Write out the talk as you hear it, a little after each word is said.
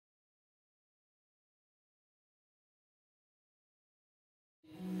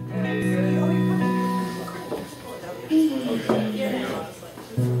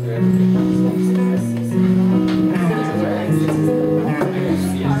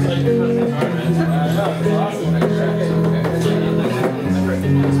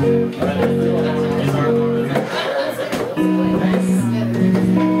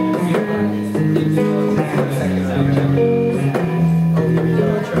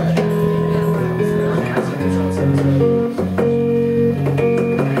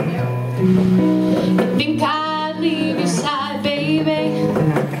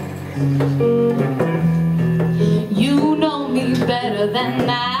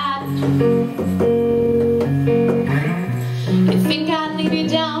that? You think I'd leave you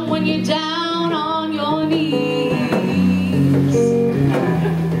down when you're down on your knees?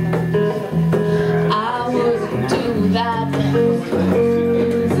 I wouldn't do that.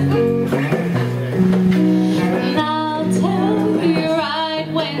 And I'll tell you right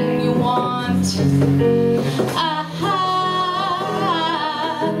when you want.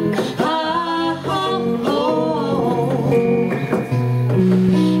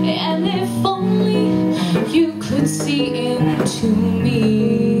 And if only you could see into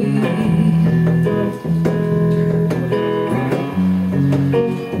me.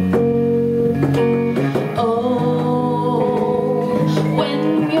 Oh,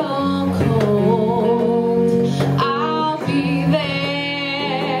 when you're cold, I'll be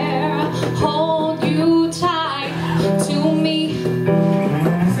there, hold you tight to me.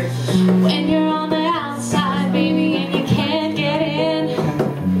 When you're on the outside, baby, and you can't get in,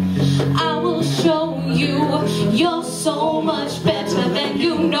 I will show you you're so much better than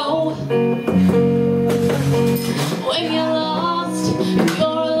you know. When you're lost, you're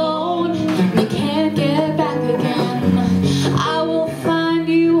alone, you can't get back again, I will find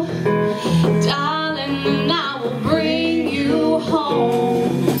you, darling, and I will bring you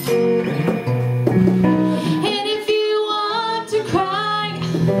home. And if you want to cry,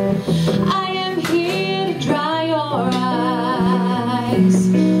 I am here to dry your eyes.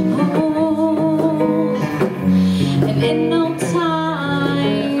 Oh, and in no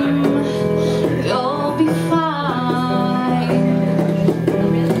time, you'll be fine.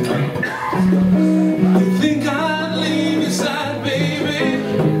 You think I'd leave your side, baby?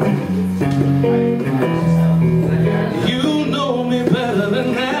 You know me better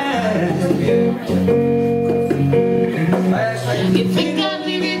than that. You think I'd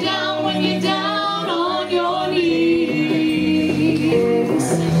leave you down when you're down on your knees?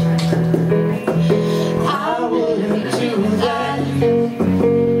 I wouldn't do that.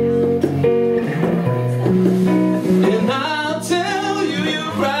 And I'll tell you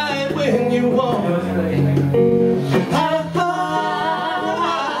you're right when you want.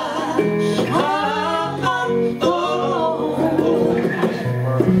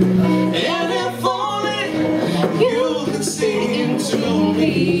 And if only you could see into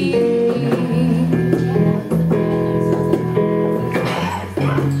me.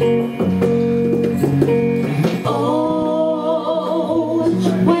 Oh,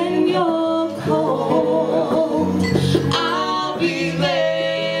 when you're cold, I'll be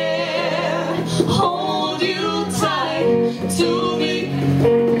there, hold you tight to me.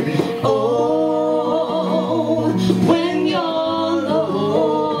 Oh, when you're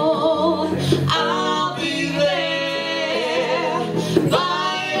low, I'll be there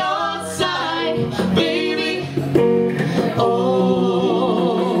by your side, baby.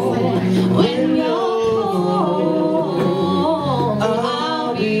 Oh, when you're cold,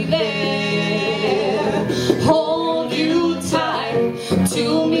 I'll be there, hold you tight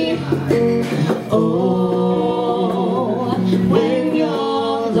to me. Oh, when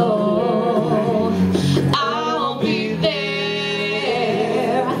you're low, I'll be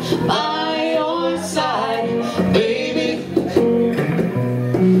there by your side, baby.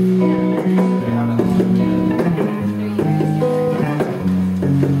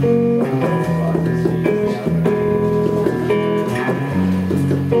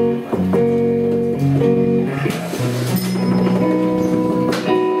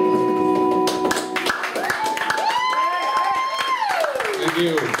 Thank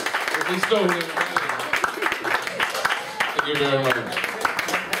you. Whitney Stone. Thank you very much.